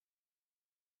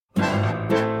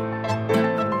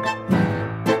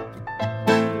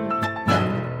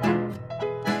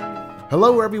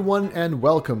Hello, everyone, and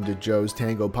welcome to Joe's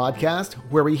Tango Podcast,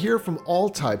 where we hear from all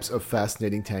types of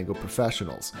fascinating tango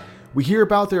professionals. We hear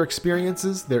about their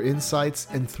experiences, their insights,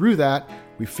 and through that,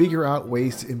 we figure out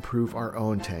ways to improve our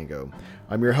own tango.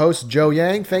 I'm your host, Joe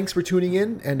Yang. Thanks for tuning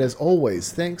in, and as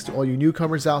always, thanks to all you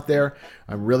newcomers out there.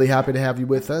 I'm really happy to have you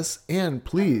with us, and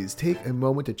please take a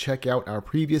moment to check out our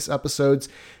previous episodes.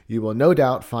 You will no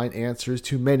doubt find answers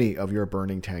to many of your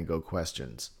burning tango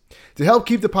questions. To help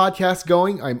keep the podcast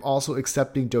going, I'm also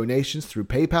accepting donations through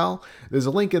PayPal. There's a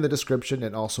link in the description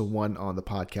and also one on the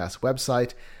podcast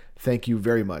website. Thank you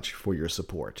very much for your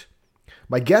support.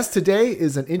 My guest today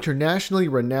is an internationally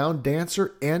renowned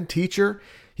dancer and teacher.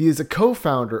 He is a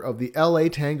co-founder of the LA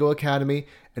Tango Academy,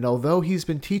 and although he's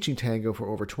been teaching tango for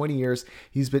over 20 years,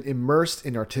 he's been immersed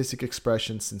in artistic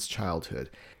expression since childhood.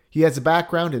 He has a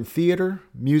background in theater,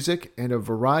 music, and a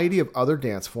variety of other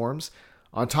dance forms.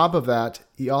 On top of that,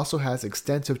 he also has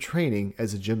extensive training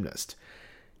as a gymnast.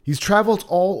 He's traveled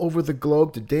all over the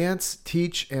globe to dance,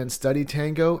 teach, and study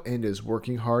tango, and is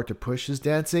working hard to push his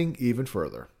dancing even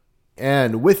further.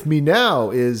 And with me now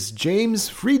is James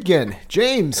Friedgen.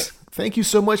 James, thank you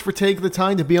so much for taking the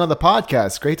time to be on the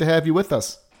podcast. Great to have you with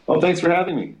us. Well, thanks for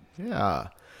having me. Yeah.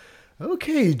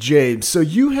 Okay, James. So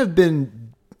you have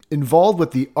been involved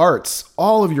with the arts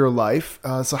all of your life.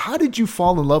 So how did you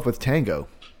fall in love with tango?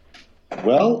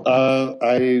 Well,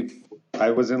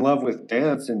 I was in love with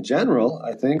dance in general,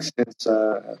 I think, since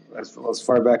as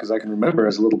far back as I can remember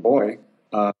as a little boy.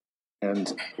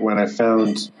 And when I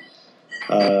found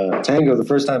tango, the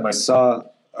first time I saw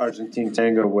Argentine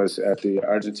tango was at the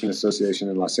Argentine Association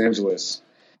in Los Angeles.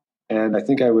 And I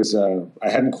think I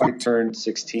hadn't quite turned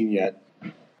 16 yet.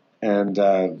 And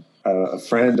a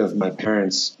friend of my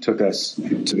parents took us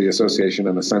to the association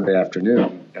on a Sunday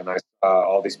afternoon. And I saw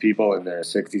all these people in their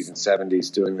 60s and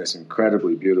 70s doing this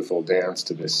incredibly beautiful dance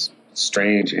to this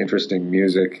strange, interesting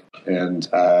music. And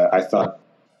I thought,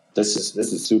 this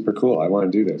is super cool. I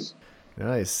want to do this.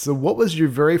 Nice. So what was your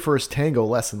very first tango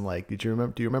lesson like? Do you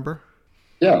remember?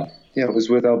 Yeah, it was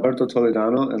with Alberto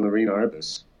Toledano and Lorena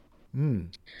Arbus.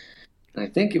 I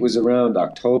think it was around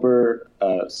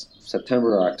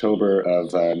September or October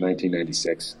of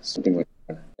 1996, something like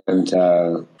that. And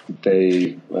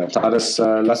they taught us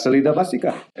La Salida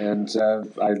Básica. And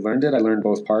I learned it. I learned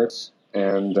both parts.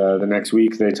 And the next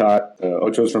week they taught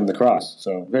Ochos from the Cross.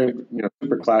 So very,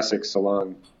 super classic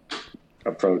salon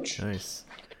approach. Nice.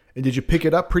 And did you pick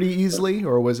it up pretty easily,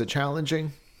 or was it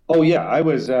challenging? Oh yeah, I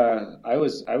was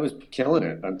killing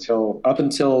it up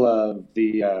until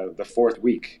the fourth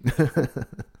week.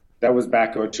 That was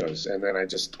back ochos, and then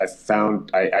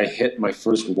I hit my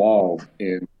first wall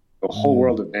in the whole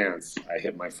world of dance. I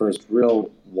hit my first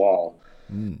real wall,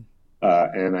 and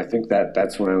I think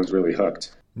that's when I was really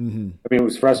hooked. Mm-hmm. I mean, it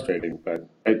was frustrating, but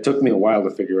it took me a while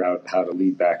to figure out how to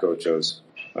lead back ochos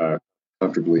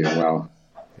comfortably and well.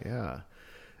 Yeah.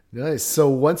 Nice. So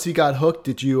once you got hooked,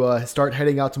 did you start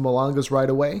heading out to Milongas right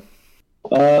away?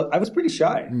 I was pretty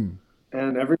shy, and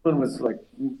everyone was like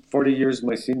 40 years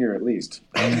my senior at least.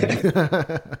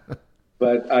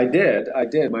 But I did.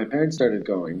 My parents started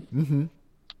going,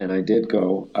 and I did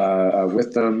go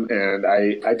with them. And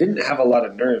I didn't have a lot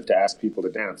of nerve to ask people to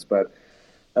dance, but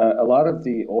a lot of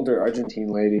the older Argentine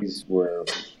ladies were,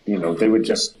 they would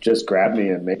just grab me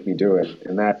and make me do it,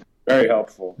 and that's very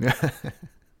helpful.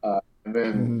 And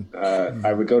then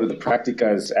I would go to the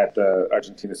practicas at the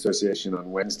Argentine Association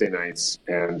on Wednesday nights,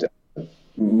 and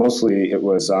mostly it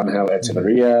was Angel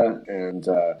Echeverria and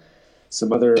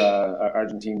some other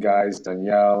Argentine guys,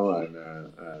 Daniel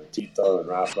and Tito and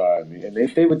Rafa, and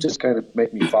they would just kind of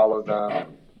make me follow them,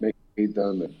 and make me lead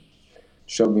them, and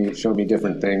show me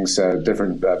different things,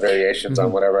 different variations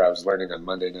on whatever I was learning on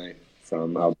Monday night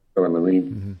from Alberto and Lorene.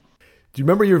 Mm-hmm. Do you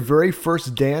remember your very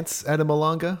first dance at a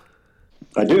Milonga?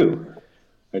 I do.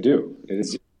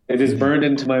 It is burned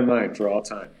into my mind for all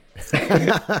time.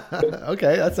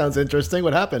 Okay, that sounds interesting.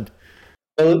 What happened?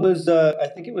 Well, it was, I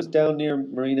think it was down near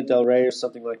Marina del Rey or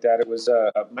something like that. It was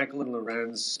Michael and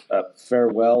Loren's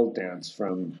farewell dance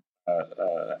from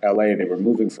L.A. They were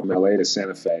moving from L.A. to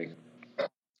Santa Fe.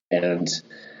 And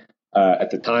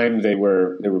at the time, they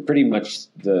were pretty much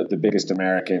the biggest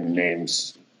American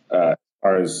names as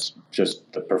far as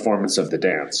just the performance of the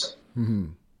dance.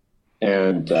 Mm-hmm.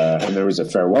 And there was a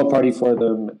farewell party for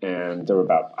them, and there were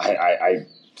about, I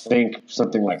think,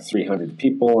 something like 300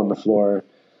 people on the floor.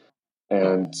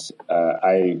 And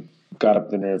I got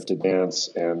up the nerve to dance,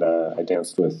 and I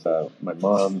danced with my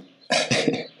mom.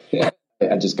 I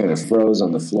just kind of froze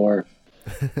on the floor.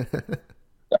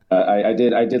 I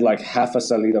did like half a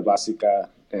Salida Básica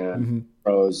and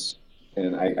froze,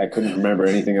 and I couldn't remember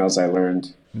anything else I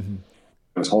learned. Mm-hmm.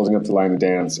 I was holding up the line of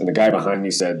dance, and the guy behind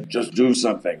me said, "Just do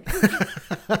something."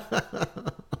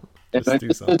 And I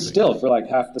just stood still for like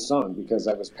half the song because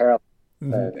I was paralyzed,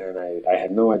 and I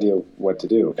had no idea what to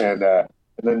do. And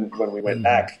then when we went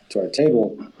back to our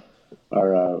table,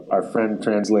 our friend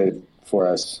translated for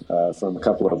us from a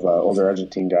couple of older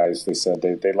Argentine guys. They said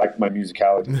they liked my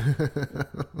musicality.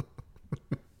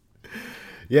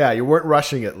 Yeah, you weren't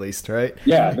rushing at least, right?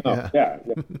 Yeah.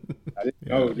 I didn't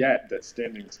know yet that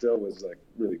standing still was like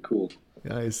really cool.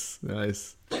 Nice.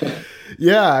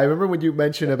 Yeah, I remember when you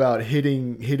mentioned about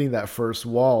hitting that first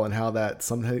wall and how that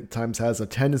sometimes has a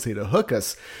tendency to hook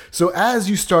us. So as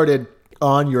you started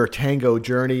on your tango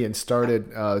journey and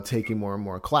started taking more and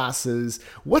more classes,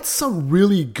 what's some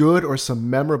really good or some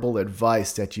memorable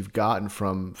advice that you've gotten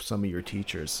from some of your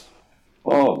teachers?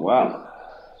 Oh, wow.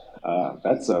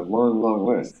 That's a long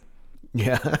list.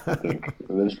 Yeah. I think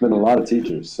there's been a lot of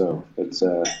teachers, so it's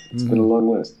been a long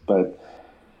list. But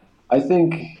I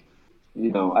think,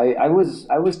 I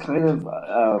was kind of,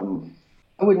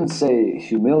 I wouldn't say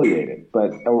humiliated,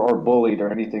 or bullied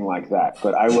or anything like that.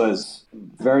 But I was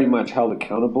very much held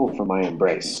accountable for my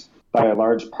embrace by a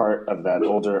large part of that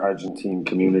older Argentine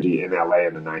community in LA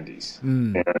in the 90s.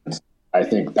 And I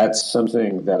think that's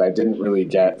something that I didn't really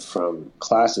get from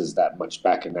classes that much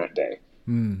back in that day.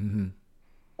 And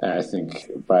I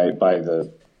think by the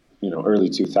early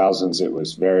 2000s, it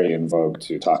was very in vogue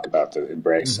to talk about the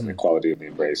embrace and the quality of the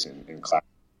embrace in class,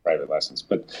 private lessons.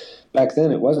 But back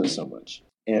then, it wasn't so much.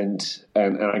 And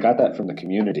I got that from the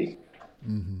community.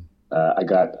 I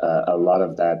got a lot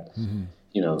of that.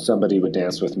 Somebody would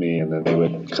dance with me, and then they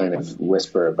would kind of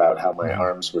whisper about how my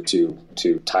arms were too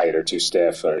tight or too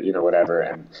stiff, or whatever.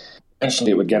 And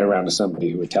eventually, it would get around to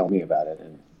somebody who would tell me about it,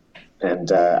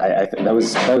 and I think that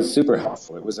was super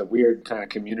helpful. It was a weird kind of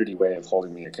community way of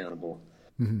holding me accountable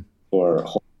for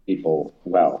holding people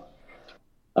well.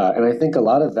 And I think a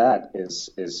lot of that is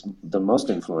the most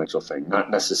influential thing, not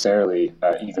necessarily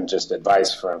even just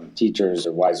advice from teachers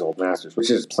or wise old masters, which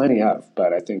is plenty of.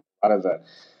 But I think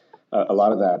a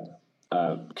lot of that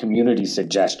community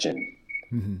suggestion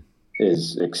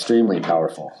is extremely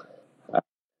powerful.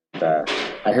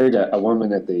 I heard a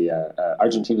woman at the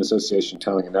Argentine Association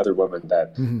telling another woman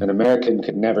that an American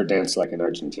could never dance like an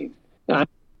Argentine. Now, I'm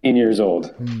 18 years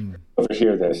old,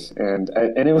 overhear this, and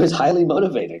it was highly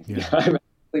motivating. Yeah. I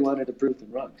really wanted to prove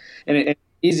them wrong. And it's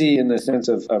easy in the sense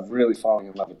of really falling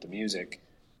in love with the music,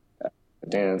 the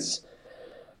dance,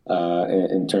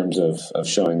 in terms of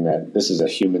showing that this is a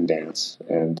human dance,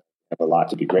 and have a lot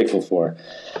to be grateful for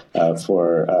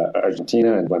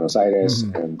Argentina and Buenos Aires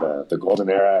and the golden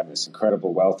era and this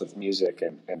incredible wealth of music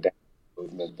and dance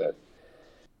movement that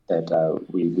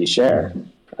we share.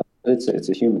 It's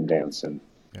a human dance, and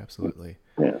absolutely.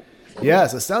 Yeah. Yeah,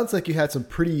 so it sounds like you had some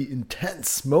pretty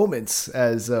intense moments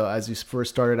as you first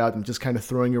started out, and just kind of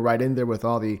throwing you right in there with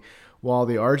all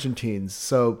the Argentines.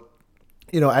 So,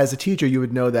 as a teacher, you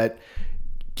would know that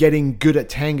getting good at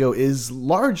tango is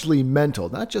largely mental,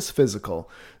 not just physical.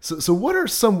 So what are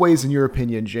some ways, in your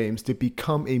opinion, James, to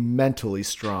become a mentally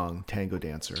strong tango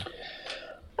dancer?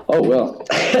 Oh, well,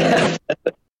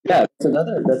 yeah, that's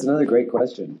another great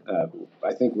question.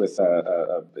 I think with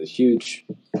a huge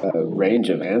range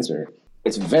of answer,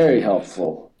 it's very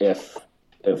helpful if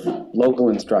local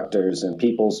instructors and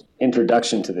people's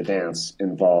introduction to the dance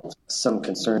involves some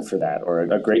concern for that, or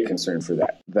a great concern for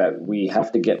that we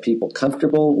have to get people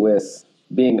comfortable with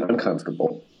being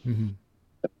uncomfortable.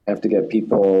 Have to get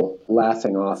people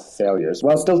laughing off failures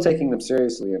while still taking them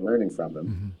seriously and learning from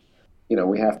them.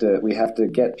 We have to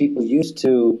get people used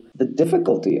to the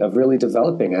difficulty of really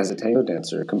developing as a tango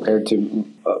dancer compared to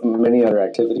many other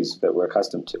activities that we're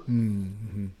accustomed to.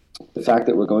 The fact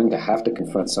that we're going to have to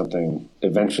confront something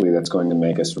eventually that's going to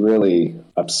make us really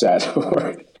upset,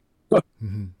 or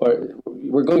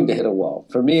we're going to hit a wall.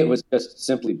 For me, it was just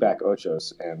simply back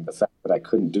ochos, and the fact that I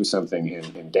couldn't do something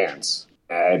in dance.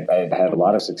 I had a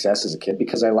lot of success as a kid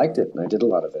because I liked it and I did a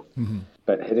lot of it.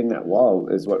 But hitting that wall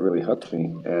is what really hooked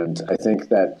me. And I think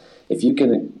that if you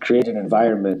can create an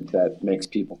environment that makes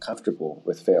people comfortable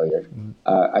with failure,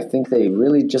 I think they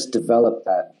really just develop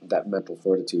that mental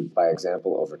fortitude by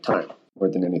example over time more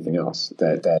than anything else.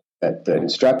 That the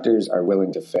instructors are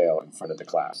willing to fail in front of the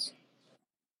class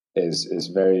is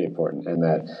very important, and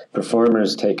that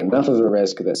performers take enough of a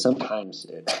risk that sometimes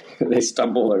they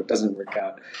stumble or it doesn't work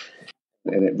out.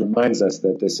 And it reminds us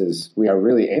that we are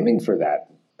really aiming for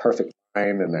that perfect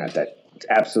line and that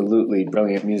absolutely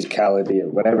brilliant musicality or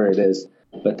whatever it is,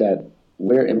 but that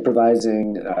we're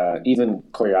improvising. Even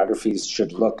choreographies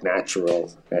should look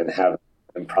natural and have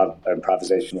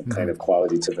improvisational kind of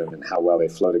quality to them, and how well they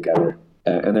flow together.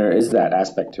 And there is that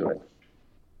aspect to it.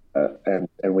 and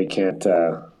we can't.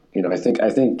 I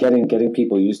think getting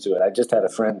people used to it. I just had a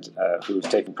friend who was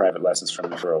taking private lessons from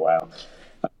me for a while.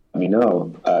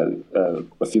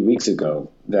 A few weeks ago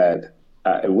that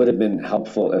it would have been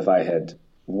helpful if I had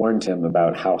warned him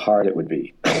about how hard it would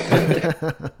be. And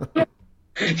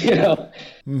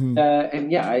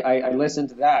I listened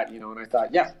to that, and I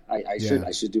thought,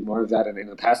 I should do more of that. And in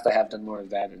the past, I have done more of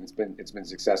that, and it's been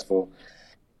successful.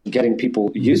 Getting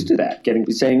people used to that,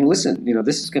 saying, listen,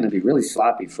 this is going to be really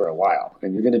sloppy for a while,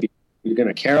 and you're going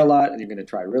to care a lot, and you're going to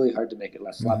try really hard to make it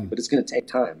less sloppy, but it's going to take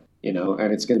time,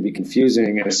 and it's going to be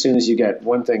confusing. And as soon as you get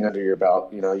one thing under your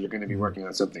belt, you're going to be working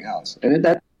on something else, and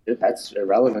that's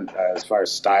irrelevant as far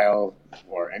as style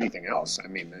or anything else. I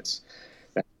mean, that's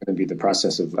going to be the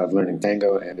process of learning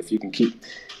tango, and if you can keep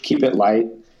it light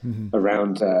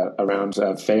around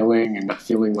failing and not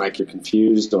feeling like you're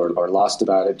confused or lost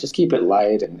about it, just keep it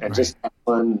light and right. Just have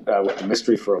fun with the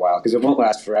mystery for a while, because it won't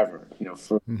last forever.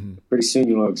 Pretty soon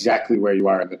you'll know exactly where you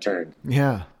are in the turn.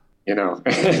 Yeah. Or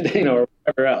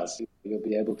whatever else, you'll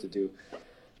be able to do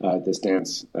this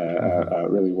dance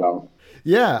really well.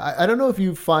 Yeah, I don't know if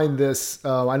you find this.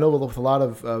 I know with a lot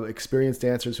of experienced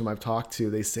dancers whom I've talked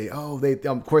to, they say, they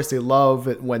of course they love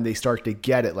it when they start to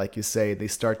get it, like you say, they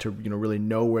start to really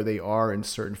know where they are in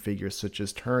certain figures such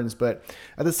as turns. But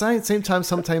at the same time,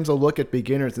 sometimes I'll look at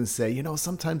beginners and say,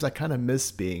 sometimes I kind of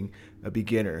miss being a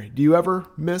beginner. Do you ever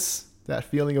miss that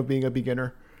feeling of being a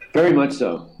beginner? Very much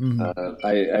so.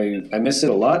 I miss it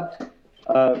a lot.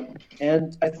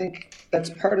 And I think that's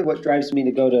part of what drives me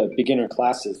to go to beginner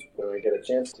classes when I get a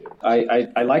chance to.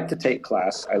 I like to take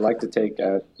class. I like to take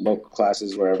local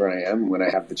classes wherever I am when I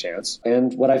have the chance.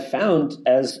 And what I've found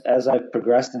as I've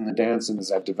progressed in the dance and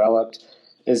as I've developed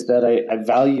is that I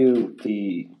value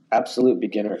the absolute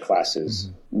beginner classes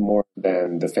more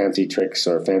than the fancy tricks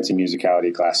or fancy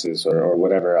musicality classes or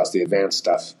whatever else, the advanced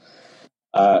stuff.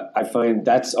 I find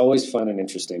that's always fun and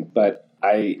interesting, but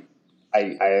I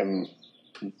am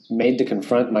made to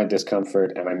confront my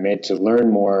discomfort, and I'm made to learn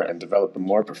more and develop a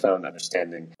more profound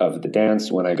understanding of the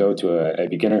dance when I go to a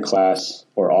beginner class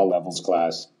or all levels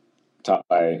class taught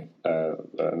by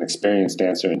an experienced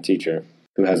dancer and teacher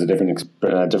who has a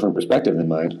different perspective than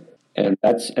mine. And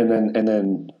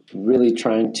then really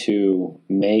trying to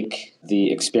make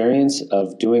the experience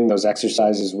of doing those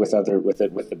exercises with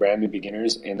the brand new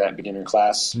beginners in that beginner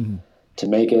class to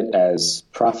make it as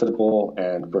profitable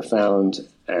and profound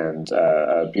and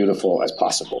beautiful as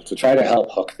possible, to try to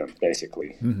help hook them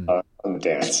basically on the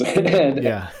dance. And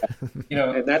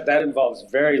that involves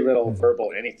very little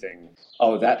verbal anything.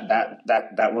 Oh,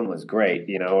 that one was great,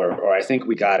 or I think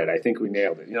we got it. I think we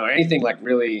nailed it. Anything like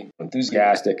really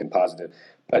enthusiastic and positive.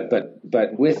 But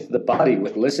with the body,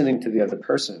 with listening to the other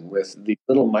person, with the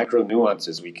little micro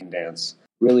nuances we can dance,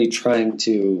 really trying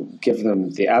to give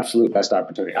them the absolute best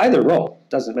opportunity. Either role,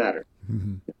 doesn't matter.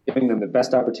 Giving them the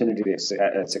best opportunity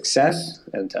at success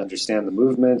and to understand the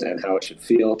movement and how it should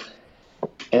feel.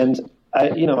 And I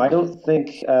don't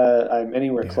think I'm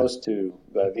anywhere close to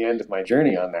the end of my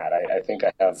journey on that. I think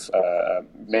I have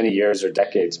many years or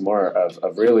decades more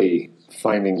of really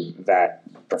finding that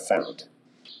profound.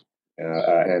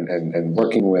 And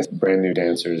working with brand new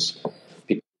dancers,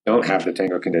 people who don't have the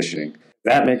tango conditioning,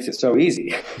 that makes it so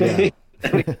easy. Yeah.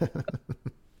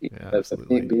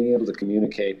 Being able to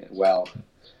communicate well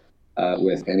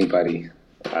with anybody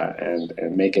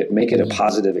and make it a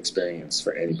positive experience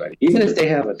for anybody, even if they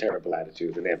have a terrible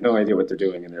attitude and they have no idea what they're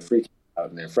doing and they're freaking out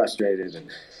and they're frustrated,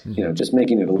 and just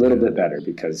making it a little bit better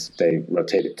because they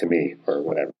rotate it to me or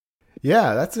whatever.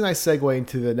 Yeah, that's a nice segue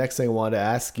into the next thing I wanted to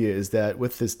ask you, is that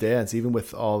with this dance, even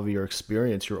with all of your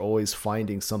experience, you're always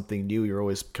finding something new. You're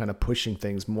always kind of pushing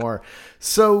things more.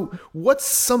 So what's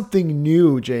something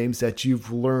new, James, that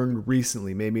you've learned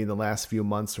recently, maybe in the last few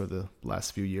months or the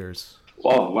last few years?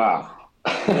 Oh, wow.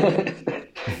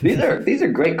 These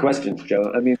are great questions,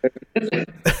 Joe. I mean,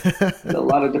 there's a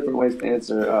lot of different ways to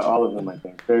answer all of them, I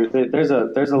think. There's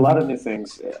a lot of new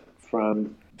things,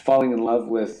 from falling in love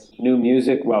with new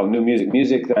music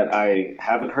that I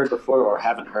haven't heard before or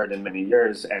haven't heard in many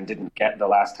years and didn't get the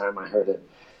last time I heard it.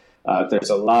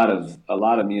 There's a lot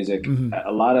of music,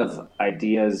 a lot of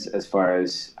ideas as far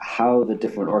as how the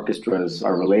different orchestras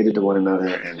are related to one another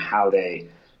and how they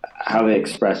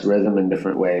express rhythm in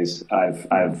different ways.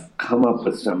 I've come up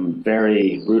with some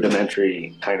very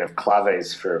rudimentary kind of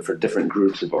claves for different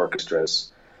groups of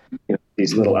orchestras.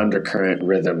 These little undercurrent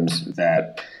rhythms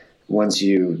that once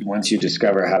you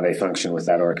discover how they function with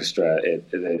that orchestra,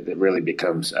 it really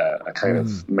becomes a kind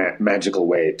of magical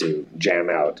way to jam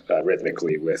out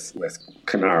rhythmically with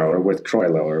Canaro or with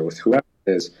Troilo or with whoever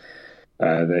it is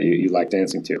that you like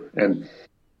dancing to. And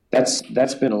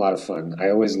that's been a lot of fun. I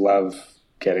always love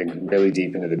getting really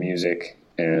deep into the music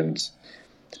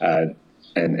uh,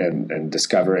 and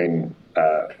discovering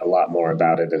a lot more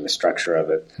about it and the structure of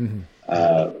it. Mm-hmm.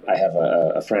 I have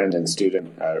a friend and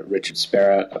student, Richard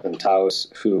Spera up in Taos,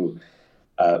 who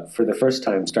for the first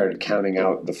time started counting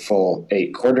out the full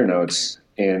 8 quarter notes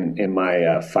in my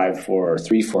 5/4 or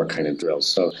 3/4 kind of drills.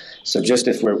 So just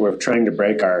if we're trying to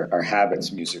break our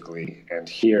habits musically and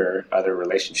hear other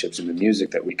relationships in the music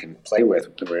that we can play with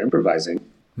when we're improvising,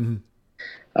 Mm-hmm.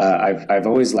 I've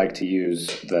always liked to use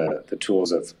the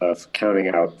tools of counting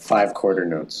out 5 quarter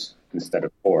notes instead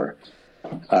of 4,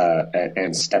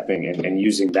 and stepping and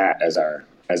using that as our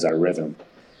rhythm.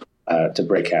 To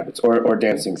break habits, or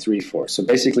dancing 3/4. So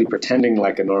basically pretending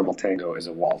like a normal tango is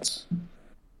a waltz,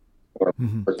 or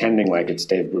Mm-hmm. pretending like it's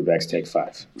Dave Brubeck's Take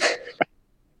 5.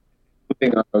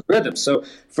 Moving on those rhythms. So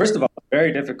first of all,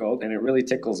 very difficult, and it really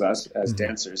tickles us as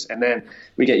dancers. And then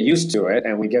we get used to it,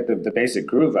 and we get the basic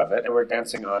groove of it, and we're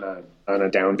dancing on a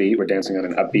downbeat, we're dancing on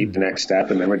an upbeat the next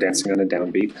step, and then we're dancing on a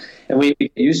downbeat. And we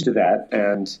get used to that,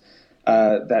 and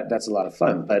that's a lot of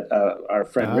fun. But our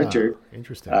friend Richard,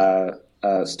 interesting.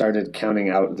 Started counting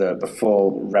out the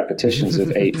full repetitions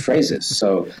of 8 phrases.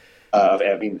 So,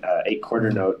 8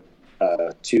 quarter note,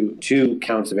 two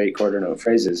counts of 8 quarter note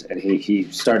phrases, and he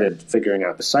started figuring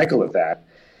out the cycle of that.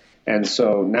 And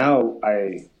so now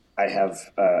I have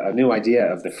a new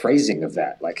idea of the phrasing of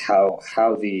that, like how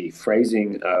the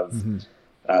phrasing of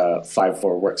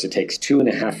 5/4 works. It takes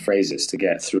 2.5 phrases to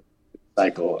get through the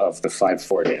cycle of the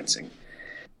 5/4 dancing.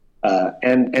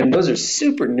 And those are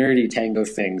super nerdy tango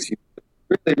things.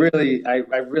 Really,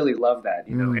 I really love that,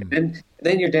 And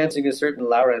then you're dancing a certain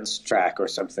Lawrence track or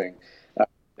something.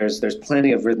 There's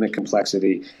plenty of rhythmic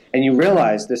complexity, and you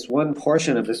realize this one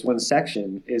portion of this one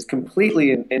section is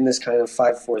completely in this kind of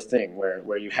 5/4 thing,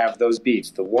 where you have those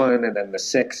beats, the 1 and then the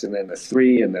 6 and then the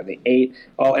 3 and then the 8,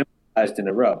 all emphasized in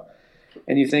a row.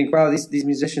 And you think, wow, these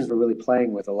musicians were really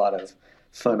playing with a lot of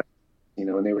fun,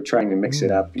 and they were trying to mix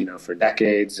it up, for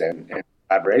decades and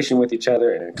collaboration with each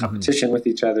other and in competition with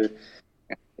each other.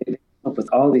 Up with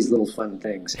all these little fun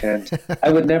things, and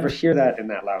I would never hear that in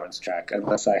that Lawrence track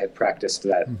unless I had practiced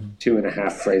that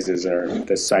 2.5 phrases or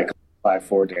the cycle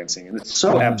 5/4 dancing, and it's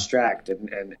so abstract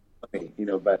and funny,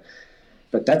 but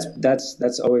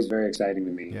that's always very exciting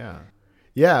to me.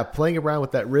 Yeah, playing around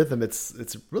with that rhythm,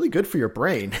 it's really good for your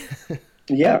brain.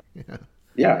 Yeah.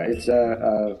 It's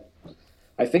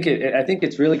I think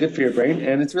it's really good for your brain,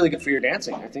 and it's really good for your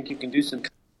dancing. I think you can do some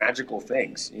magical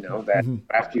things, that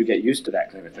after you get used to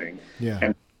that kind of thing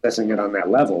and processing it on that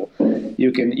level,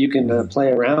 you can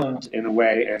play around in a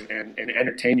way and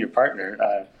entertain your partner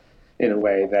in a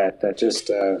way that just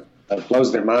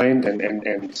blows their mind and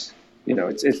that's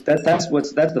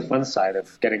the fun side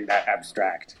of getting that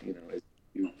abstract. Is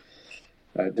you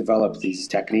develop these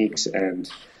techniques and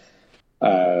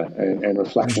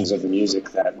reflections of the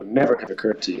music that would never have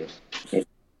occurred to you if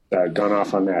gone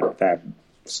off on that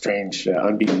strange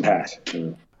unbeaten path.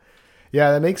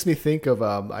 Yeah, that makes me think of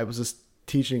I was just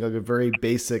teaching like a very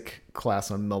basic class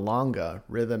on milonga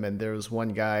rhythm, and there was one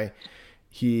guy,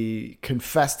 he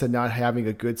confessed to not having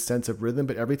a good sense of rhythm,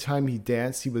 but every time he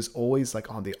danced he was always like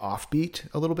on the offbeat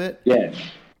a little bit.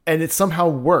 And it somehow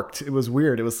worked. It was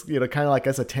weird. It was, kind of like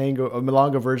as a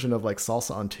milonga version of like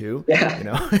salsa on 2,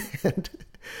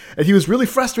 and he was really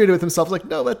frustrated with himself. Like,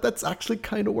 no, that's actually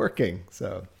kind of working.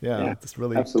 So it's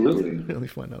really, absolutely really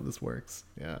fun how this works.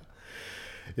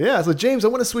 Yeah. So James, I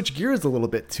want to switch gears a little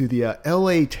bit to the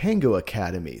LA Tango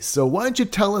Academy. So why don't you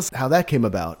tell us how that came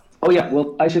about? Oh yeah.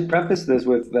 Well, I should preface this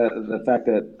with the fact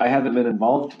that I haven't been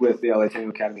involved with the LA Tango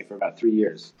Academy for about 3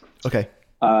 years. Okay.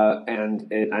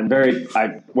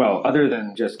 Other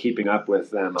than just keeping up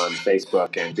with them on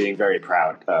Facebook and being very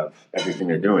proud of everything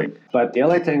they're doing. But the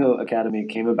LA Tango Academy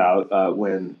came about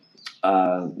when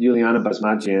Juliana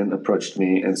Basmajian approached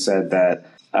me and said that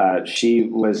she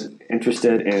was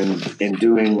interested in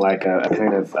doing like a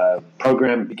kind of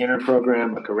beginner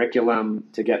program, a curriculum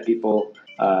to get people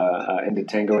into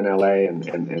tango in LA,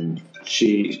 and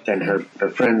she and her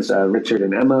friends Richard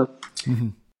and Emma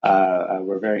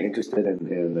were very interested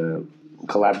in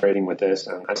collaborating with this.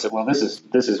 And I said, well, this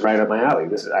is right up my alley.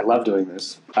 I love doing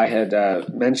this. I had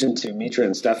mentioned to Mitra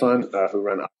and Stefan, who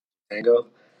run Tango,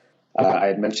 I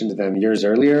had mentioned to them years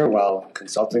earlier while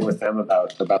consulting with them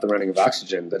about the running of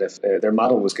Oxygen that if their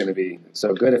model was going to be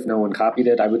so good, if no one copied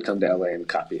it, I would come to LA and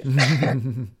copy it.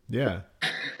 Yeah.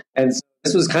 And so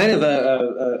this was kind of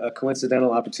a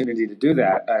coincidental opportunity to do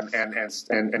that,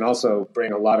 and also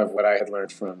bring a lot of what I had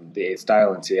learned from the 8th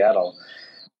Style in Seattle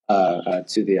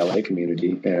to the LA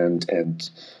community, and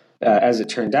as it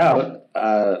turned out,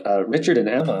 Richard and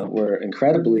Emma were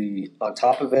incredibly on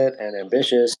top of it and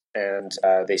ambitious, and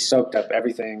they soaked up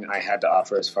everything I had to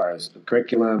offer as far as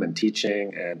curriculum and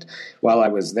teaching. And while I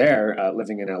was there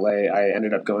living in LA, I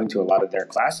ended up going to a lot of their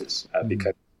classes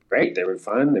because great, they were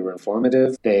fun, they were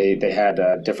informative, they had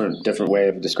a different way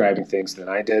of describing things than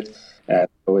I did.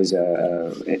 Always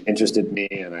interested me,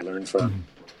 and I learned from.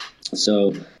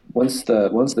 So once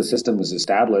the system was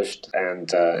established and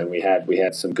we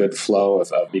had some good flow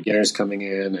of beginners coming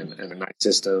in and a nice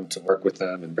system to work with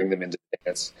them and bring them into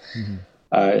dance,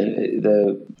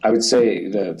 I would say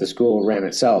the school ran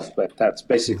itself, but that's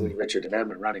basically Richard and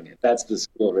Emma running it. That's the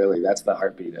school, really. That's the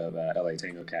heartbeat of LA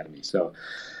Tango Academy. So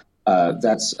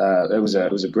it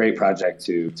was a great project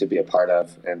to be a part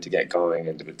of and to get going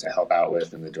and to help out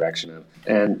with in the direction of.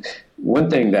 And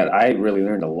one thing that I really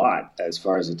learned a lot as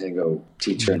far as a tango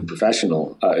teacher and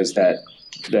professional is that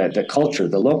the culture,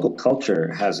 the local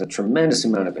culture, has a tremendous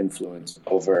amount of influence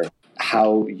over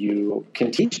how you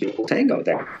can teach people tango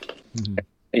there.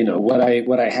 You know, what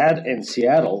I had in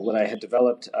Seattle, what I had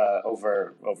developed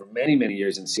over many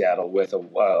years in Seattle with a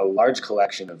large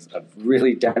collection of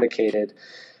really dedicated,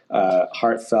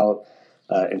 heartfelt,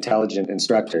 intelligent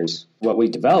instructors. What we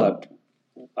developed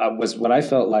was what I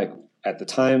felt like at the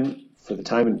time, for the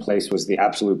time and place, was the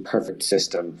absolute perfect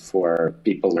system for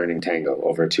people learning tango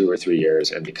over 2 or 3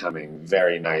 years and becoming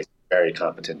very nice, very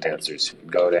competent dancers who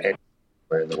could go to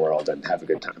anywhere in the world and have a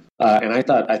good time. And I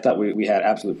thought we had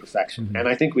absolute perfection, and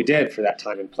I think we did for that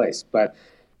time and place. But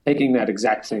taking that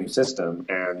exact same system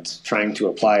and trying to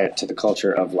apply it to the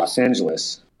culture of Los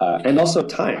Angeles. And also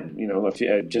time, you know,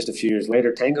 just a few years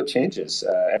later, tango changes.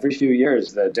 Every few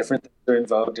years, the different things are in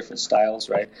vogue, different styles,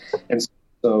 right? And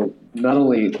so not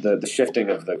only the shifting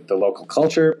of the local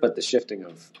culture, but the shifting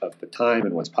of the time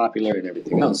and what's popular and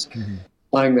everything else.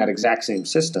 Applying that exact same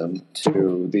system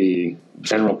to the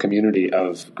general community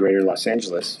of greater Los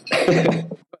Angeles,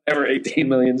 whatever, 18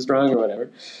 million strong or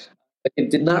whatever, it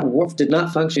did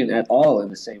not function at all in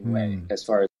the same way as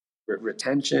far as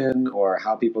retention or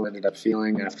how people ended up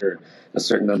feeling after a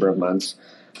certain number of months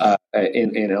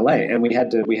in LA, and we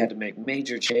had to make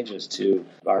major changes to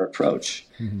our approach.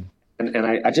 And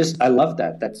I love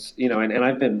that. That's, you know, and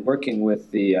I've been working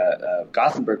with the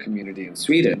Gothenburg community in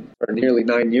Sweden for nearly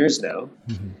 9 years now.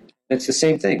 It's the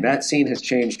same thing. That scene has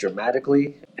changed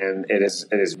dramatically, and it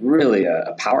is really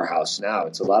a powerhouse now.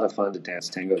 It's a lot of fun to dance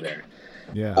tango there.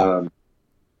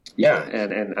 Yeah,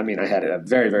 and I mean, I had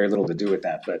very, very little to do with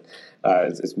that, but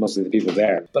it's mostly the people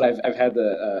there. But I've had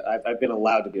I've been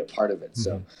allowed to be a part of it,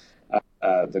 so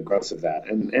the growth of that,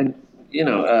 and you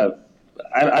know,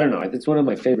 I don't know. It's one of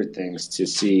my favorite things to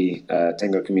see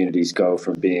tango communities go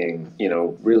from being, you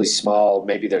know, really small.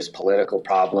 Maybe there's political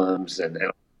problems and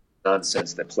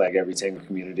nonsense that plague every tango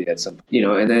community at some, you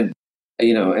know, and then.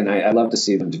 You know, and I love to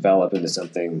see them develop into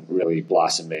something really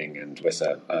blossoming and with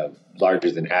a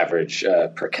larger than average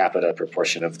per capita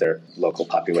proportion of their local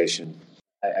population.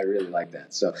 I really like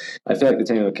that. So I feel like the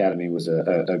Tango Academy was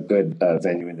a good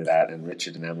venue into that, and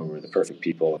Richard and Emma were the perfect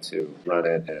people to run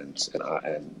it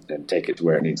and take it to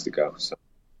where it needs to go. So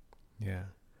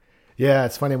yeah,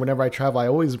 it's funny. Whenever I travel, I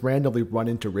always randomly run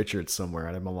into Richard somewhere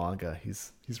out of Malanga.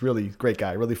 He's really a great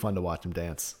guy. Really fun to watch him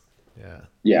dance.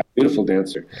 Yeah, beautiful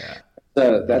dancer.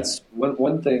 That's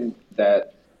one thing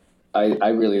that I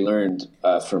really learned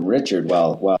from Richard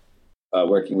while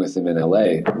working with him in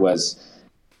LA was,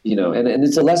 you know, and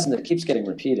it's a lesson that keeps getting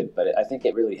repeated, but I think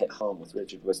it really hit home with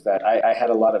Richard, was that I had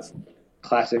a lot of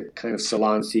classic kind of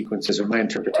salon sequences, or my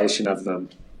interpretation of them,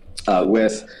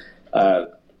 with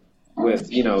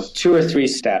you know, 2 or 3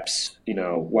 steps, you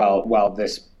know, while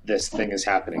this thing is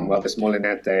happening, while this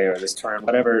molinete or this turn,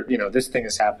 whatever, you know, this thing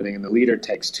is happening, and the leader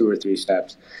takes 2 or 3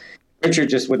 steps. Richard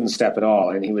just wouldn't step at all,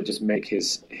 and he would just make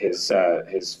his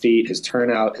feet, his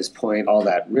turnout, his point, all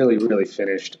that really, really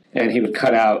finished, and he would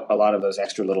cut out a lot of those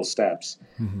extra little steps,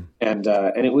 and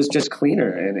it was just cleaner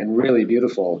and really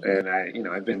beautiful. And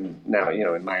I've been now, you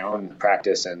know, in my own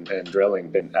practice and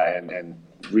drilling, and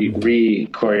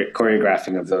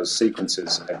choreographing of those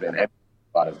sequences. I've been a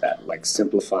lot of that, like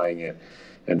simplifying it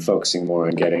and focusing more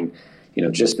on getting, you know,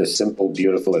 just a simple,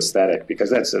 beautiful aesthetic, because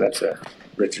that's a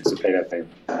Richard Cepeda thing.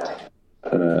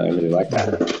 And I really like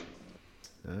that.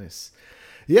 Nice.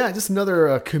 Yeah, just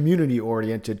another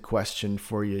community-oriented question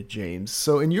for you, James.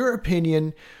 So in your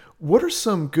opinion, what are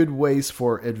some good ways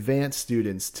for advanced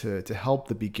students to help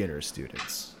the beginner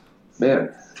students?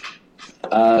 Man,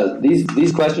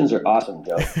 these questions are awesome,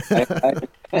 Joe.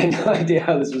 I had no idea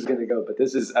how this was going to go, but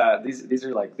this is these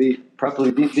are like probably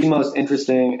the most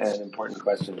interesting and important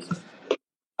questions.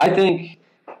 I think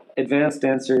advanced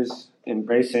dancers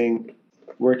embracing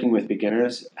working with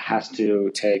beginners has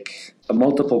to take a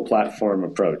multiple platform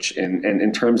approach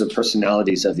in terms of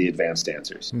personalities of the advanced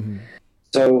dancers. Mm-hmm.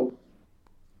 So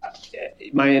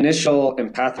my initial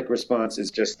empathic response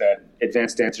is just that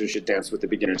advanced dancers should dance with the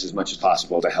beginners as much as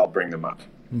possible to help bring them up.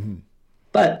 Mm-hmm.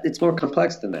 But it's more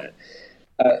complex than that.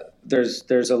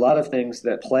 There's a lot of things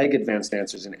that plague advanced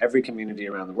dancers in every community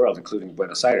around the world, including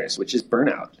Buenos Aires, which is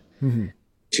burnout, mm-hmm.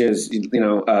 which is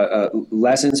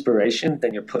less inspiration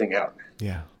than you're putting out.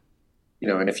 Yeah.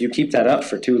 And if you keep that up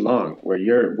for too long, where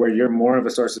you're more of a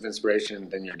source of inspiration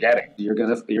than you're getting, you're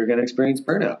gonna experience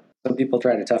burnout. Some people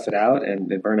try to tough it out and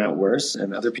they burn out worse,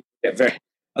 and other people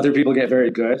get very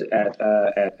good at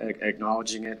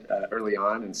acknowledging it early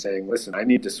on and saying, "Listen, I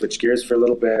need to switch gears for a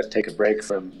little bit, take a break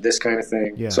from this kind of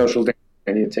thing, social dance.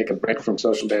 I need to take a break from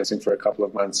social dancing for a couple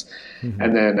of months, mm-hmm.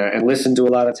 and then and listen to a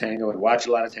lot of tango and watch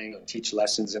a lot of tango and teach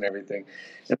lessons and everything.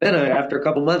 And then after a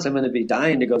couple of months, I'm going to be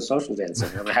dying to go social dancing.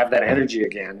 I'm going to have that energy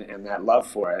again and that love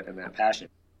for it and that passion."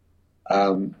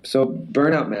 So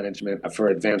burnout management for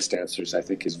advanced dancers, I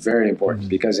think, is very important, mm-hmm.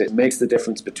 because it makes the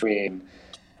difference between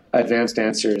advanced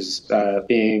dancers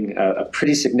being a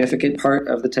pretty significant part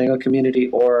of the tango community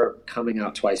or coming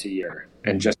out twice a year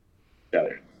and just each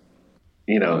other.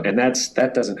 And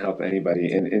that doesn't help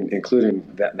anybody, including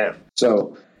them.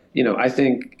 So, I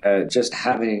think just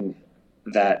having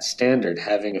that standard,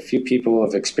 having a few people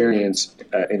of experience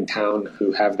in town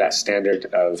who have that standard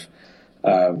of,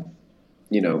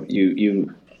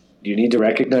 you need to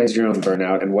recognize your own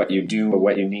burnout and what you do or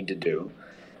what you need to do.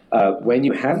 When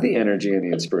you have the energy and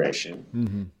the inspiration,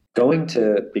 mm-hmm. going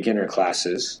to beginner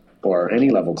classes or any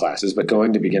level classes, but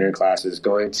going to beginner classes,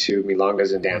 going to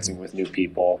milongas and dancing with new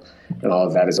people and all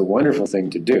of that is a wonderful thing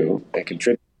to do and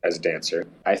contribute as a dancer.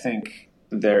 I think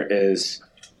there is,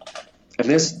 and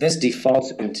this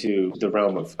defaults into the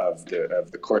realm of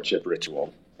the courtship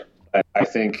ritual. I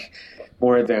think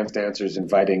more advanced dancers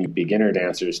inviting beginner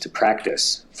dancers to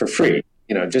practice for free,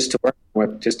 just to work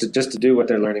just to do what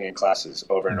they're learning in classes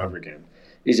over and over again,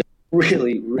 is a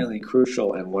really, really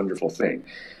crucial and wonderful thing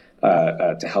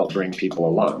to help bring people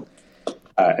along.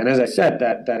 And as I said,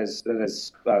 that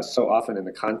is so often in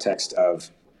the context of,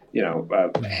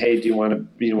 hey, do you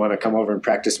want to come over and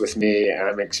practice with me?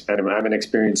 I'm an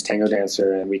experienced tango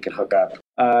dancer, and we can hook up.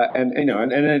 And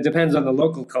it depends on the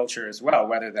local culture as well,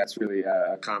 whether that's really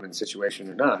a common situation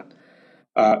or not.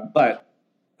 But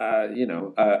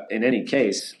in any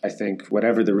case, I think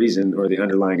whatever the reason or the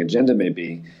underlying agenda may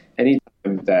be, any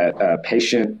time that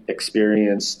patient,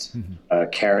 experienced, mm-hmm.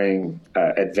 Caring,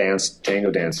 advanced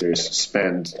tango dancers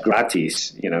spend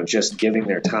gratis, just giving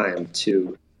their time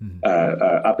to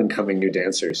up and coming new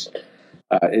dancers,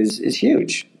 is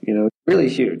huge. Really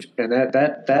huge, and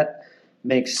that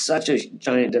makes such a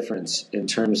giant difference in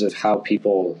terms of how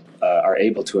people are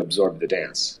able to absorb the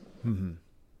dance. Mm-hmm.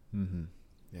 Mm-hmm.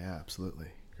 Yeah, absolutely.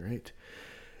 Great.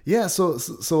 Yeah. So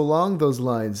along those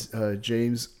lines,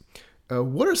 James,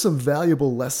 what are some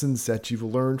valuable lessons that you've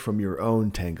learned from your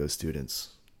own tango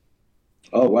students?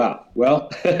 Oh, wow. Well,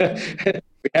 we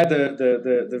had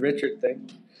the Richard thing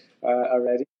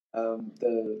already,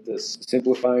 the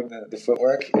simplifying the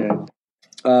footwork. And,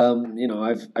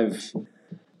 I've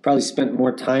probably spent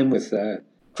more time with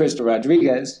Krista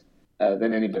Rodriguez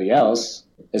than anybody else,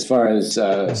 as far as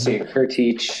seeing her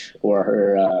teach or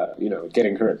her,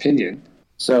 getting her opinion.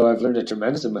 So I've learned a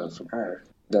tremendous amount from her.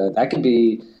 That could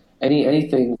be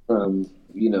anything from,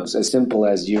 as simple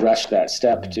as you rush that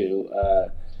step to,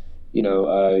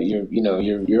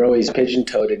 you're always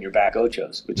pigeon-toed in your back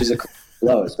ochos, which is a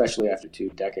blow, especially after 2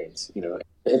 decades.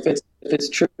 If it's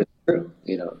true, it's true.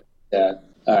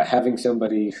 Having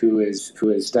somebody who has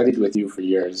studied with you for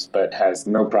years but has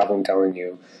no problem telling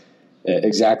you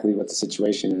exactly what the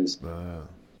situation is,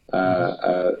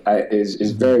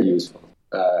 is very useful.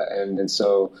 And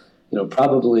so,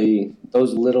 probably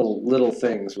those little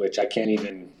things, which I can't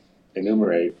even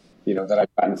enumerate, that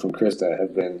I've gotten from Krista,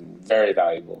 have been very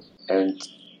valuable and,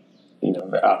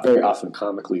 very often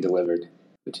comically delivered,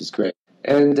 which is great.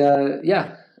 And,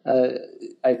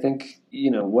 I think,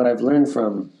 what I've learned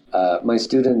from my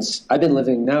students, I've been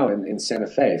living now in Santa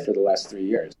Fe for the last 3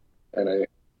 years, and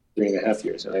 3.5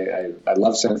 years. And I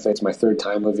love Santa Fe. It's my 3rd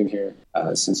time living here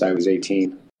since I was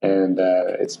 18. And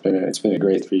it's been a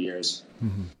great 3 years.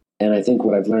 Mm-hmm. And I think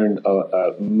what I've learned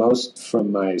most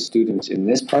from my students in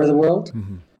this part of the world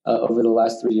mm-hmm. Over the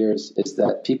last 3 years is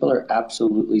that people are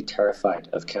absolutely terrified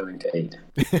of counting to 8.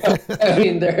 I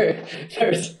mean,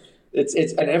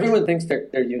 and everyone thinks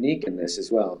they're unique in this as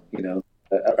well,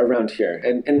 around here.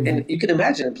 And you can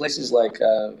imagine in places like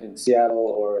in Seattle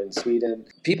or in Sweden,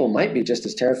 people might be just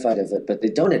as terrified of it, but they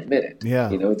don't admit it.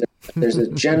 Yeah. There's a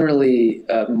generally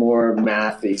more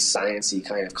mathy, sciencey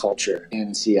kind of culture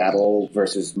in Seattle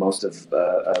versus most of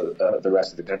the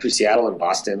rest of the country. Seattle and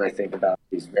Boston, I think about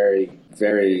these very,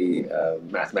 very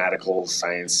mathematical,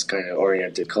 science kind of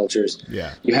oriented cultures.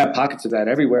 Yeah. You have pockets of that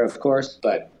everywhere, of course,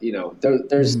 but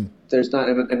there's not.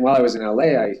 And while I was in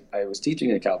LA, I was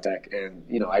teaching at Caltech, and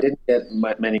I didn't get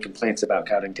many complaints about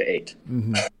counting to 8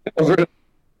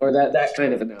 or that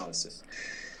kind of analysis.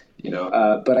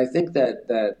 But I think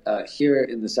that here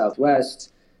in the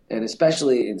Southwest, and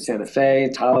especially in Santa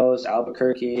Fe, Taos,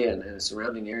 Albuquerque, and the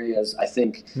surrounding areas, I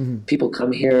think people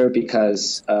come here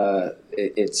because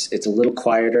it's a little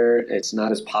quieter. It's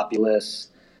not as populous.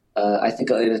 I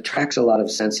think it attracts a lot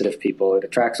of sensitive people. It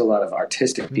attracts a lot of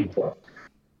artistic people.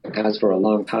 It has for a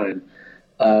long time.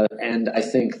 And I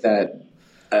think that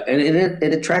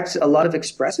it attracts a lot of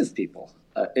expressive people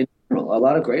in general. A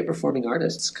lot of great performing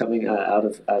artists coming out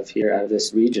of here, out of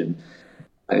this region,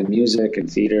 in music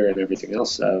and theater and everything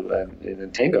else, and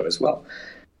in tango as well.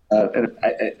 And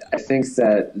I think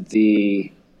that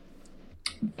the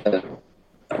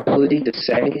ability to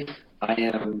say I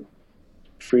am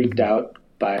freaked out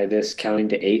by this counting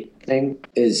to 8 thing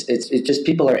it's just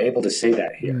people are able to say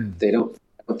that here. I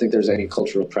don't think there's any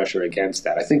cultural pressure against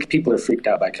that. I think people are freaked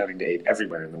out by counting to 8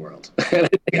 everywhere in the world. I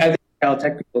think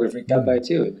Caltech people are freaked out by it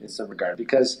too, in some regard,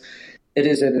 because it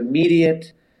is an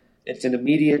immediate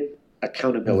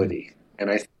accountability. And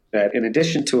I think that in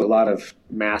addition to a lot of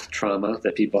math trauma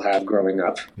that people have growing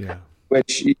up,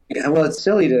 which, it's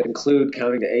silly to include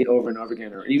counting to 8 over and over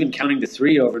again, or even counting to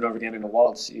 3 over and over again in a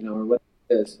waltz, or what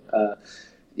it is.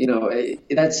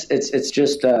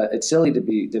 It's silly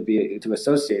to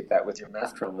associate that with your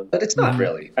math trauma, but it's not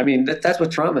really. I mean, that's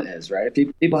what trauma is, right?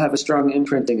 People have a strong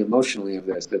imprinting emotionally of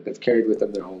this that they've carried with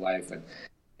them their whole life. And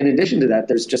in addition to that,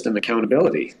 there's just an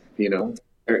accountability.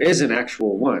 There is an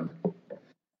actual one,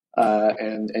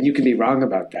 and you can be wrong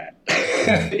about that.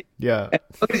 Yeah. As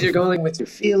long as you're going with your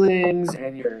feelings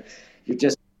and you're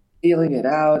just feeling it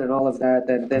out and all of that,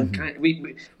 then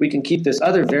we can keep this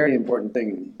other very important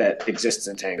thing that exists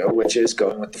in tango, which is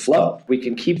going with the flow. We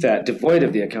can keep that devoid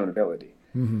of the accountability.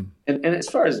 And as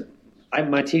far as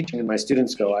my teaching and my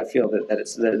students go, I feel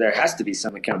that there has to be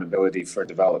some accountability for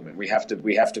development. We have to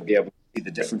be able to see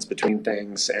the difference between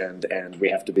things, and we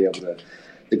have to be able to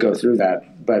go through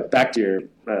that. But back to your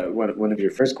one of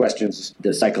your first questions,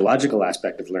 the psychological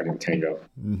aspect of learning tango.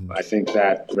 I think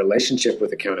that relationship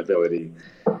with accountability,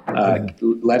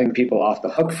 letting people off the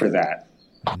hook for that,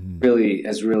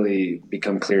 has really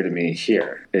become clear to me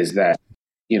here. Is that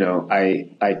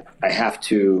I have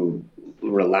to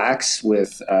relax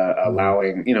with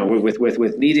allowing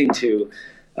with needing to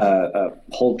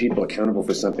hold people accountable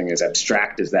for something as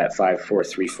abstract as that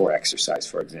 5-4-3-4 exercise,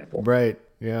 for example. Right.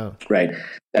 Yeah. Right.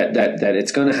 That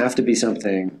it's going to have to be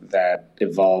something that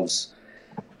evolves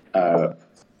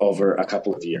over a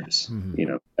couple of years.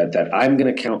 That I'm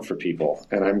going to count for people,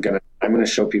 and I'm going to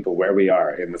show people where we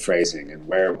are in the phrasing and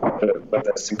what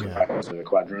the synchronized or the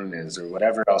quadroon is, or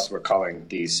whatever else we're calling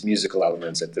these musical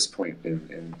elements at this point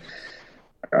in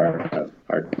our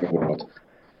world.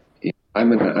 I'm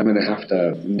gonna have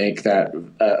to make that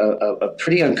a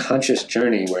pretty unconscious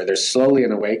journey where there's slowly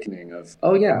an awakening of,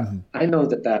 I know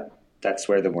that's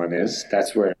where the one is.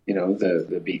 That's where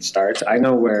the beat starts. I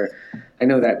know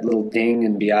that little ding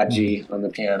in Biaggi on the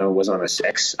piano was on a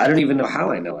 6. I don't even know how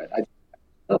I know it.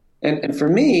 And for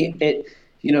me, it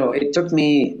took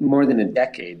me more than a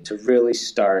decade to really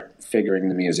start figuring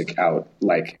the music out.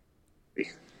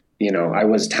 I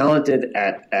was talented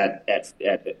at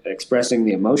expressing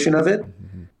the emotion of it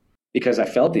because I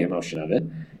felt the emotion of it,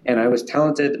 and I was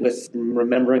talented with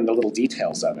remembering the little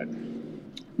details of it.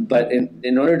 But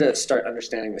in order to start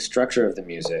understanding the structure of the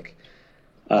music,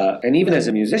 and even as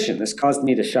a musician, this caused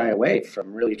me to shy away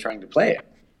from really trying to play it,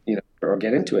 or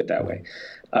get into it that way.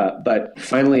 But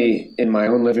finally, in my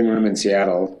own living room in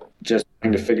Seattle, just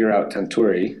trying to figure out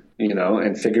tanturi,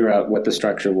 and figure out what the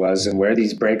structure was and where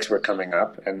these breaks were coming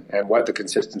up and what the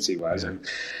consistency was. And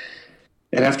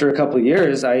after a couple of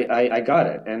years, I got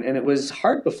it. And it was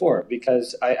hard before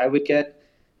because I would get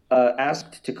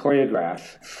asked to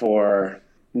choreograph for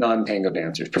non-tango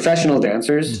dancers, professional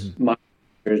dancers,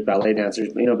 dancers, ballet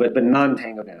dancers, but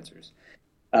non-tango dancers.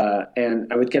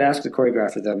 And I would get asked to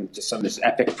choreograph for them to this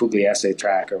epic Pugliese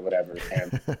track or whatever.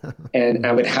 And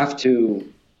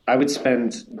I would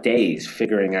spend days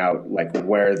figuring out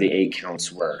where the 8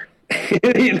 counts were,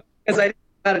 because I didn't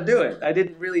know how to do it.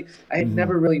 I had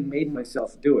never really made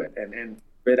myself do it and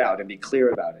figure it out and be clear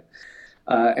about it.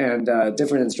 And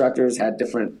different instructors had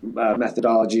different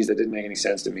methodologies that didn't make any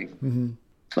sense to me,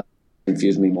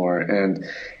 confused me more.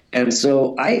 And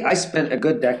so I spent a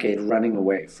good decade running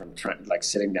away from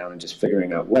sitting down and just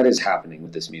figuring out what is happening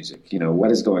with this music. What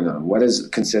is going on? What is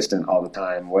consistent all the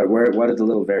time? What are the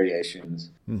little variations?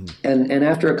 Mm-hmm. And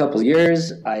after a couple of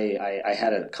years, I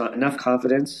had enough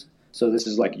confidence. So this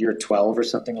is like year 12 or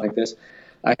something like this.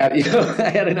 I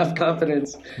had enough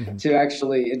confidence mm-hmm. to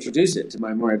actually introduce it to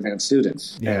my more advanced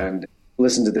students and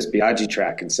listen to this Biagi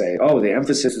track and say, oh, the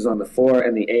emphasis is on the 4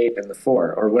 and the 8 and the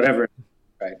 4 or whatever,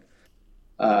 right?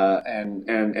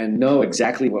 And know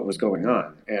exactly what was going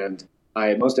on. And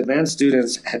my most advanced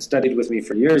students had studied with me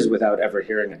for years without ever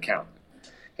hearing a count.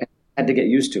 And I had to get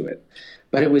used to it.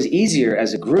 But it was easier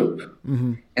as a group.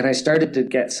 Mm-hmm. And I started to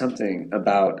get something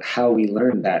about how we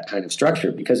learned that kind of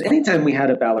structure. Because anytime we had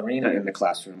a ballerina in the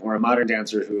classroom or a modern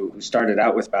dancer who started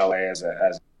out with ballet as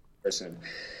a person,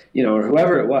 or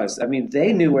whoever it was, I mean,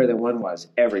 they knew where the 1 was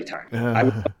every time. I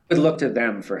would look to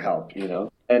them for help,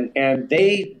 And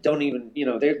they don't even,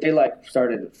 they like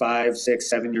started at 5, 6,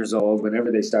 7 years old,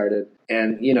 whenever they started.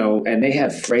 And, and they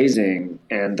had phrasing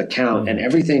and the count and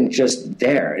everything just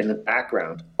there in the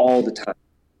background all the time,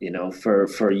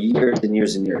 for years and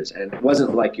years and years. And it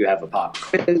wasn't like you have a pop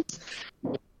quiz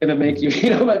going to make you,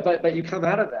 but you come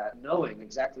out of that knowing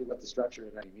exactly what the structure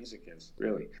of any music is,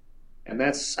 really. And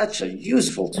that's such a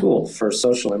useful tool for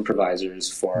social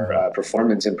improvisers, for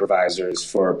performance improvisers,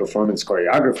 for performance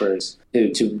choreographers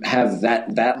to have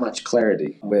that much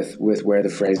clarity with where the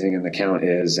phrasing and the count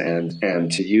is,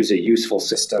 and to use a useful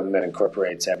system that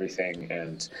incorporates everything.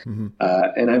 And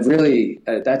and I've really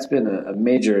that's been a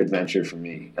major adventure for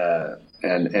me.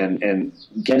 And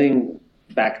getting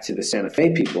back to the Santa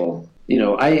Fe people,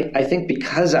 I think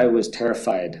because I was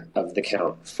terrified of the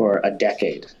count for a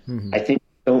decade, I think.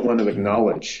 Don't want to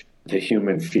acknowledge the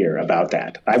human fear about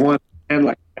that. I want to pretend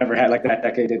like I never had, like that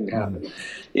decade didn't happen.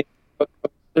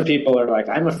 Other people are like,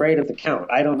 I'm afraid of the count.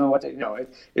 I don't know what to,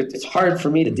 it's hard for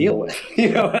me to deal with.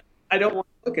 I don't want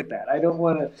to look at that. I don't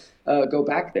want to go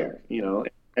back there. And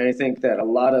I think that a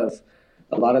lot of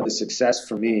the success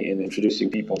for me in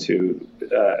introducing people to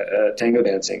tango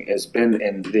dancing has been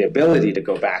in the ability to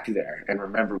go back there and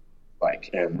remember what it's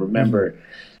like, and remember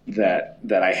that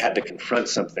I had to confront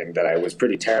something that I was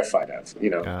pretty terrified of,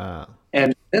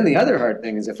 And then the other hard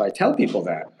thing is if I tell people,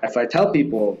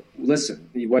 listen,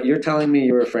 what you're telling me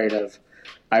you're afraid of,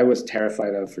 I was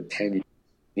terrified of for 10 years,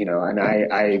 and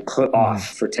I put off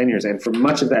for 10 years. And for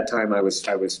much of that time, I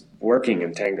was working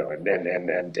in tango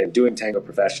and doing tango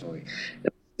professionally.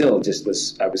 And still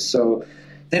I was so,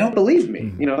 they don't believe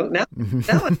me, now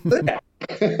I'm good at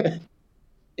it.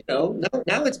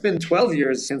 Now it's been 12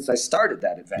 years since I started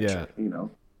that adventure,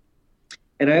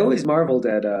 And I always marveled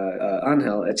at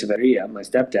Angel Echeverria, my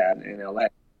stepdad in LA.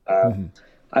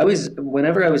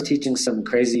 Whenever I was teaching some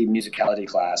crazy musicality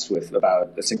class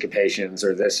about the syncopations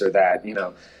or this or that,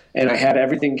 and I had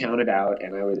everything counted out,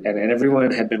 and and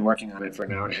everyone had been working on it for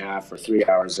an hour and a half or 3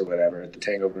 hours or whatever at the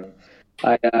tango room.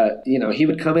 He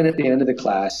would come in at the end of the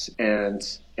class, and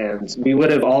we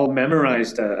would have all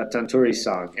memorized a Tanturi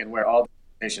song and where all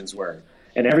were,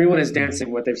 and everyone is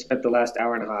dancing what they've spent the last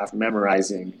hour and a half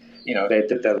memorizing.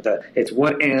 It's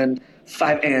 1 and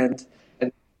 5 and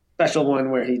special one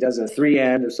where he does a 3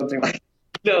 and or something like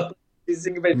he's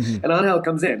singing, and Angel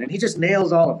comes in and he just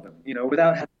nails all of them,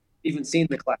 without having even seen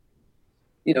the class,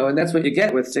 and that's what you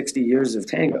get with 60 years of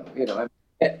tango.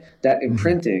 That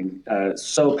imprinting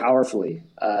so powerfully,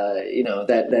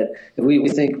 that we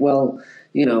think, well,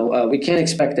 we can't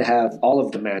expect to have all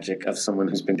of the magic of someone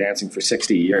who's been dancing for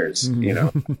 60 years,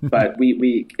 but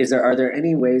are there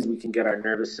any ways we can get our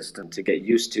nervous system to get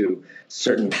used to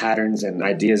certain patterns and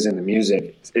ideas in the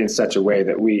music in such a way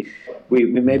that we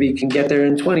maybe can get there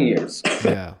in 20 years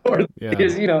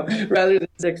years, rather than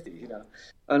 60,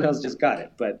 Angel's just got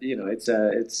it. But, it's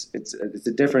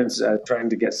a difference trying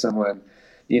to get someone,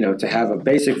 to have a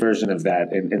basic version of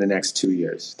that in the next 2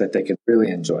 years that they can really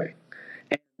enjoy.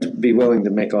 Be willing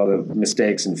to make all the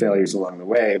mistakes and failures along the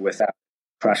way without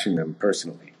crushing them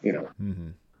personally,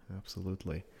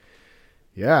 Absolutely.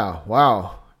 Yeah.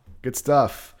 Wow. Good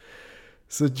stuff.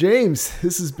 So James,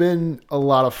 this has been a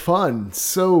lot of fun.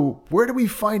 So where do we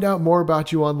find out more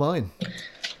about you online?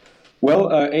 Well,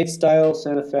 8Style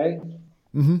Santa Fe,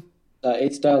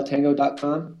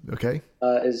 8styletango.com. Okay.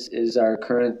 Is our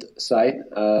current site.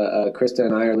 Krista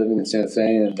and I are living in Santa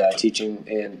Fe and teaching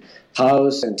in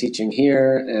house and teaching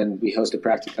here, and we host a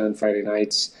practica on Friday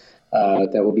nights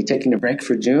that will be taking a break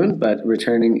for June, but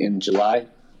returning in July,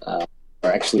 or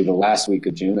actually the last week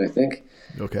of June, I think.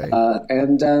 Okay.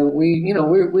 And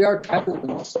we are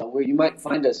traveling, so you might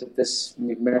find us at this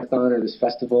marathon or this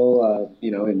festival,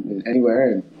 in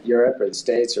anywhere in Europe or the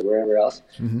States or wherever else.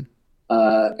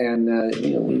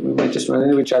 We might just run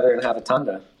into each other and have a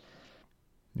tanda.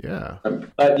 Yeah.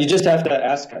 But you just have to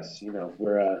ask us.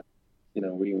 We're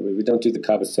we don't do the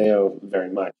cabeceo very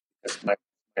much. My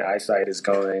eyesight is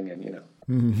going,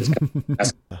 and just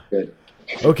ask good.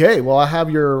 Okay, well, I have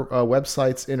your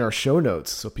websites in our show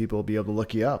notes, so people will be able to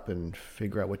look you up and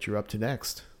figure out what you're up to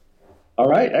next. All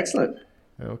right, excellent.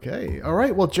 Okay, all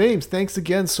right. Well, James, thanks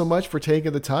again so much for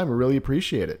taking the time. I really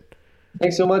appreciate it.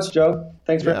 Thanks so much, Joe.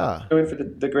 Thanks for doing for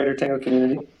the greater tango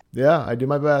community. Yeah, I do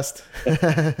my best.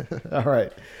 All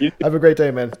right. Have a great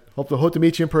day, man. Hope to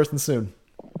meet you in person soon.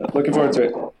 Looking forward to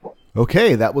it.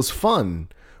 Okay, that was fun.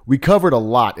 We covered a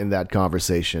lot in that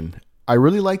conversation. I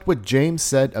really liked what James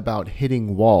said about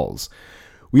hitting walls.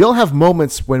 We all have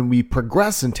moments when we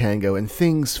progress in tango and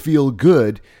things feel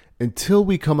good until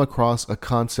we come across a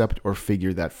concept or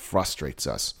figure that frustrates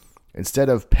us. Instead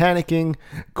of panicking,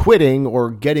 quitting,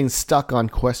 or getting stuck on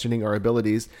questioning our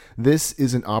abilities, this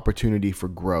is an opportunity for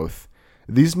growth.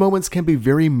 These moments can be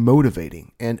very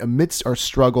motivating, and amidst our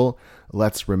struggle,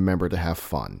 let's remember to have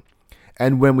fun.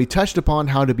 And when we touched upon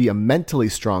how to be a mentally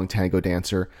strong tango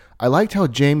dancer, I liked how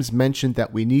James mentioned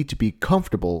that we need to be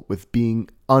comfortable with being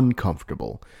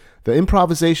uncomfortable. The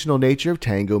improvisational nature of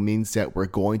tango means that we're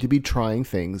going to be trying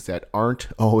things that aren't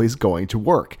always going to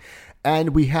work, and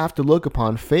we have to look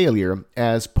upon failure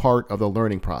as part of the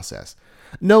learning process.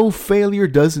 No, failure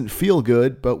doesn't feel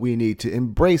good, but we need to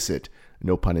embrace it,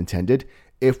 no pun intended,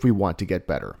 if we want to get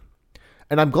better.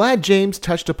 And I'm glad James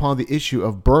touched upon the issue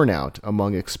of burnout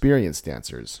among experienced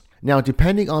dancers. Now,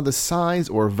 depending on the size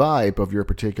or vibe of your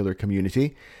particular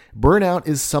community, burnout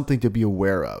is something to be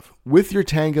aware of. With your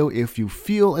tango, if you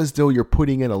feel as though you're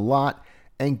putting in a lot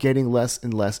and getting less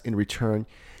and less in return,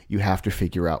 you have to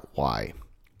figure out why.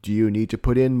 Do you need to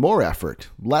put in more effort,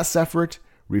 less effort,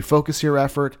 refocus your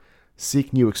effort,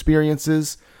 seek new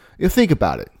experiences? You think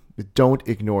about it, but don't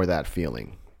ignore that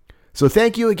feeling. So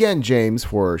thank you again, James,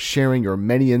 for sharing your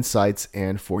many insights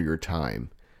and for your time.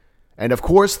 And of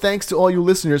course, thanks to all you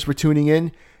listeners for tuning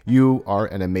in. You are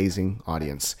an amazing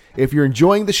audience. If you're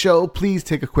enjoying the show, please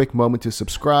take a quick moment to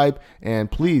subscribe and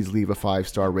please leave a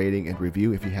 5-star rating and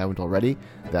review if you haven't already.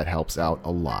 That helps out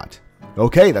a lot.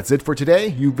 Okay, that's it for today.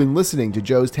 You've been listening to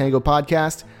Joe's Tango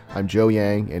Podcast. I'm Joe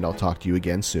Yang, and I'll talk to you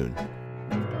again soon.